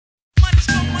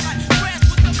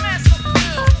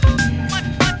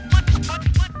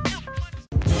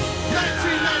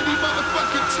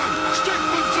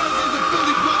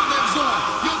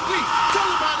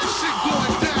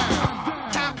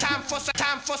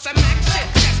some action.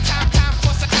 It's time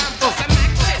for some action. It's time for some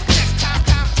action. It's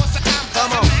time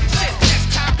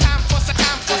for some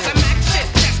action.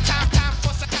 It's time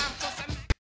for some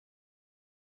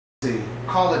action.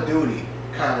 Call of Duty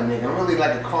kind of nigga. I'm really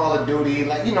like a Call of Duty,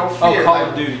 like, you know, fear. Oh, Call like,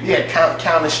 of Duty. Yeah,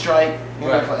 Counter-Strike, you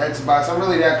know, for Xbox. I'm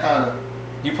really that kind of.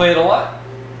 You play it a lot?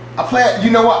 I play it, you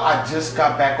know what? I just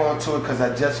got back onto it because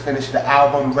I just finished the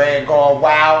album Red Gone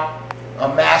Wow.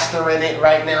 I'm mastering it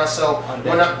right now. So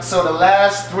so the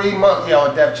last 3 months, yeah,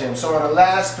 on Def Jam. So in the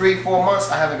last 3-4 months,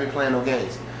 I haven't been playing no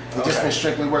games. It's just been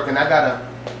strictly working. I got a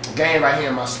game right here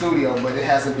in my studio, but it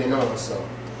hasn't been on. So.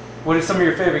 What are some of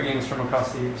your favorite games from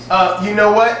across the years? You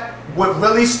know what? What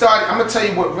really started? I'm gonna tell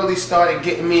you what really started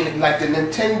getting me into, like the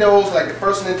Nintendos, like the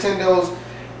first Nintendos.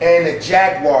 And the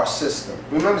Jaguar system.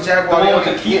 Remember Jaguar? The one with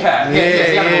the keypad.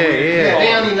 Yeah.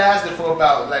 They only lasted for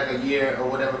about like a year or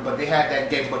whatever, but they had that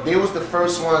game. But they was the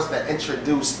first ones that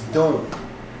introduced Doom.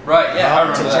 Right, yeah, I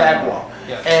remember to that. Jaguar.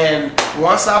 Yeah. And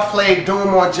once I played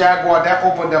Doom on Jaguar, that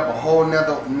opened up a whole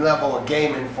nother level of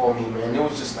gaming for me, man. It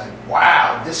was just like,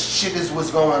 wow, this shit is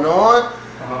what's going on.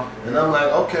 And I'm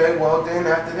like, okay, well then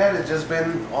after that, it's just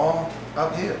been all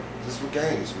up here, just with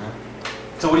games, man.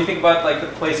 So what do you think about like the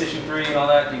PlayStation 3 and all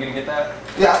that? You gonna get that?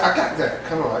 Yeah, I got that.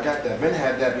 Come on, I got that. Ben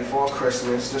had that before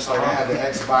Christmas, just like I had the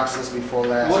Xboxes before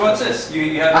last. What about Christmas. this?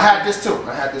 You had? I had this too.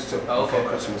 I had this too. Oh, okay. Before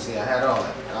Christmas. Yeah, I had all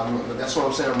that. That's what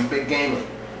I'm saying. I'm a big gamer.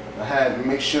 I had to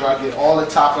make sure I get all the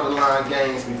top of the line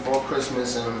games before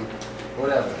Christmas and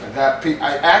whatever. I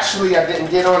didn't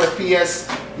get on the PS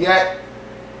yet.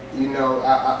 You know,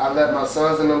 I let my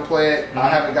sons and them play it. I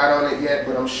haven't got on it yet,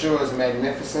 but I'm sure it's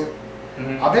magnificent.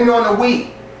 I've been on the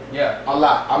Wii. Yeah. A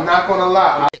lot. I'm not gonna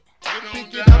lie.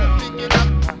 Pick it up, pick it up.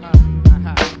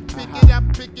 Pick it up,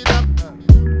 pick it up.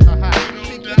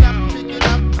 Pick it up, pick it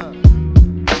up.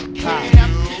 Pick it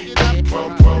up.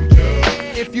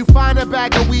 If you find a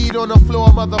bag of weed on the floor,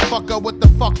 motherfucker, what the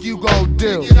fuck you gon'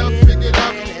 do? Pick it up, pick it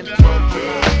up. Pick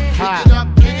it up,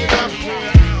 pick it up.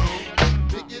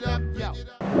 Pick it up, yo.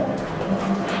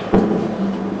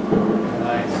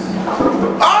 Nice.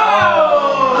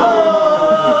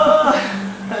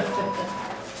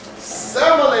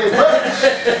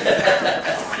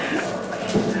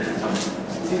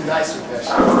 He's nice with that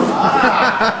shit.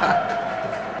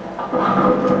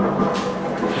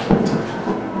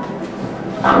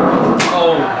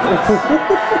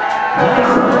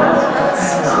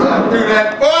 I do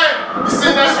that. Boy, you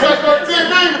seen that strike on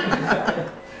TV?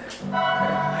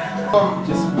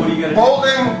 Just what are you gonna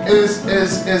bowling is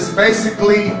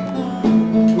basically.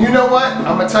 You know what?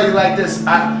 I'm gonna tell you like this.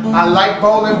 I like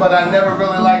bowling, but I never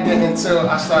really liked it until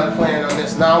I started playing on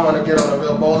this. Now I want to get on a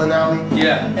real bowling alley.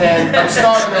 Yeah. And I'm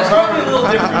starting to learn. A little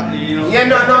differently, you know. Yeah,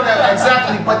 no,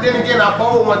 exactly. But then again, I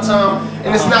bowled one time,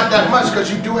 and it's not that much because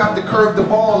you do have to curve the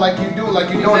ball like you do, like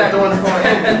you're doing it from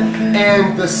end.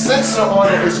 And the sensor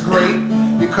on it is great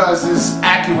because it's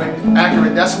accurate.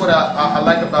 That's what I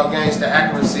like about games, the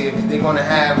accuracy. If they're gonna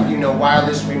have, you know,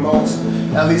 wireless remotes,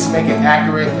 at least make it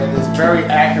accurate, and it's very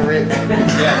accurate.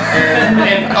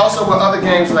 and also with other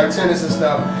games like tennis and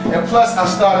stuff. And plus, I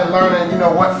started learning, you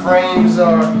know, what frames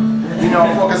are, you know,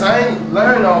 because I ain't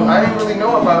really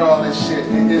know about all this shit.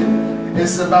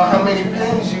 It's about how many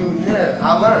pins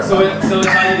I learned. So it's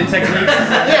how you the techniques?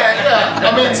 Yeah.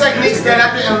 I mean, techniques that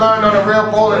I didn't learn on a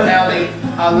real bowling alley,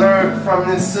 I learned from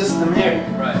this system here.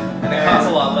 Right. And it costs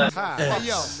a lot less.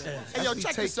 Hey yo,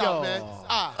 check this out, man.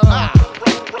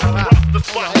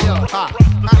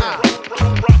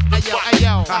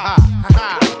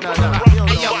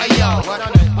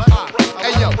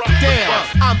 Hey yo, damn,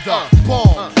 I'm the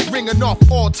bomb, ringing off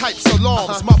all types of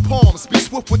alarms. My palms be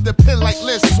swift with the pen like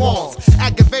Liz Swans.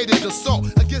 Aggravated assault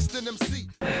against an MC.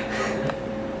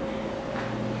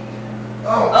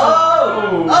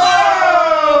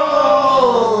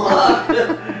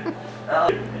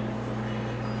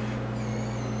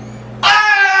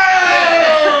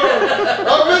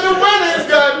 I'm in the winnings,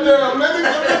 goddamn.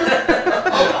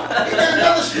 He got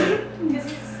another shit.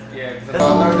 I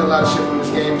learned a lot of shit from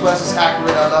this game. Plus, it's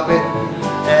accurate. I love it.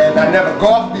 And I never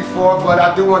golfed before, but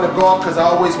I do want to golf because I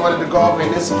always wanted to golf,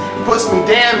 and this puts me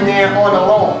damn near on the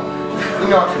lawn. You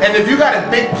know, and if you got a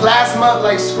big plasma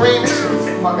like screen, this shit is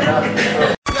fucking out of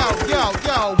control. Yo,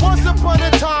 once upon a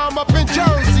time up in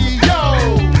Jersey,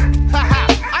 yo.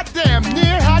 I damn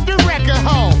near had the record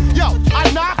home. Yo, I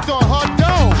knocked on her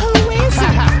door. Who is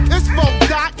it? It's Folk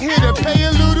Doc here to pay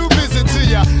a little visit to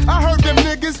ya. I heard them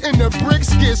niggas in the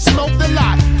bricks get smoked a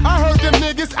lot. I heard them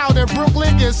niggas out in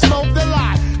Brooklyn get smoked a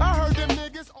lot. I heard them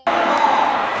niggas.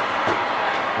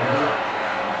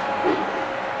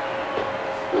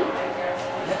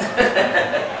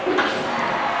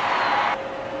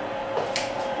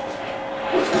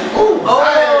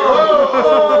 Fire!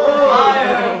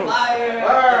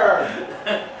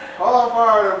 Call on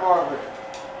fire department.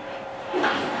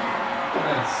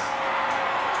 Nice.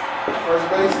 First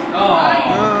base.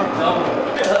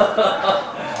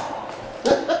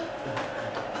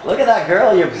 Look at that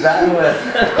girl you're batting with.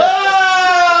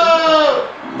 Oh!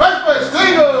 First base,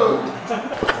 single!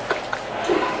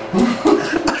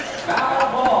 Foul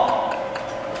ball.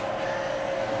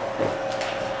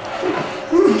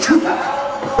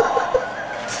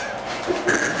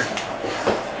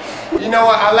 You know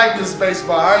what? I like this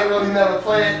baseball. I ain't really never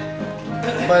played it,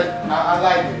 but I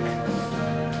like it.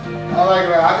 I like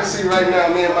it. I can see right now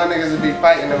me and my niggas would be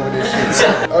fighting over this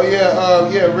shit. Oh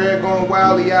yeah, Red Gone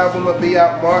Wild, the album will be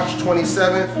out March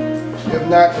 27th. If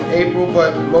not in April,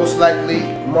 but most likely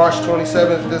March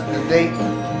 27th is the date.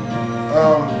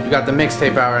 You got the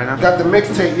mixtape out right now? Got the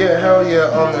mixtape, yeah, hell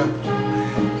yeah, on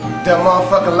the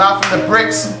motherfucking Live from the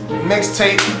Bricks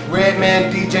mixtape.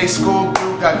 Redman, DJ School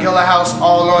Group, got Gilla House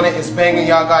all on it. It's banging,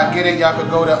 y'all gotta get it. Y'all could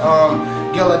go to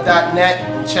Gilla.net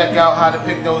and check out how to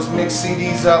pick those mixed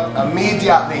CDs up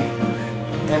immediately.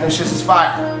 And them shits is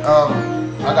fire.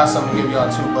 I got something to give y'all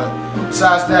too, but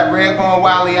besides that, Red Gone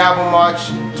Wiley album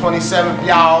March 27th,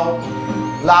 y'all.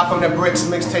 Live from the Bricks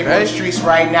mixtape on the streets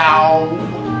right now.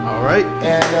 Alright.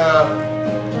 And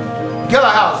Gilla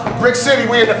House, Brick City,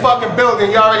 we in the fucking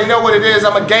building. You already know what it is.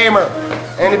 I'm a gamer.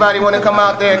 Anybody want to come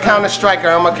out there, Counter Striker?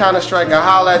 I'm a Counter Striker.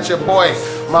 Holla at your boy.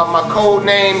 My code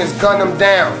name is Gun 'em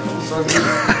Down. So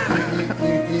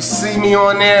if you see me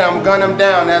on there, I'm Gun 'em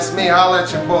Down. That's me. Holla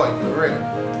at your boy, for real.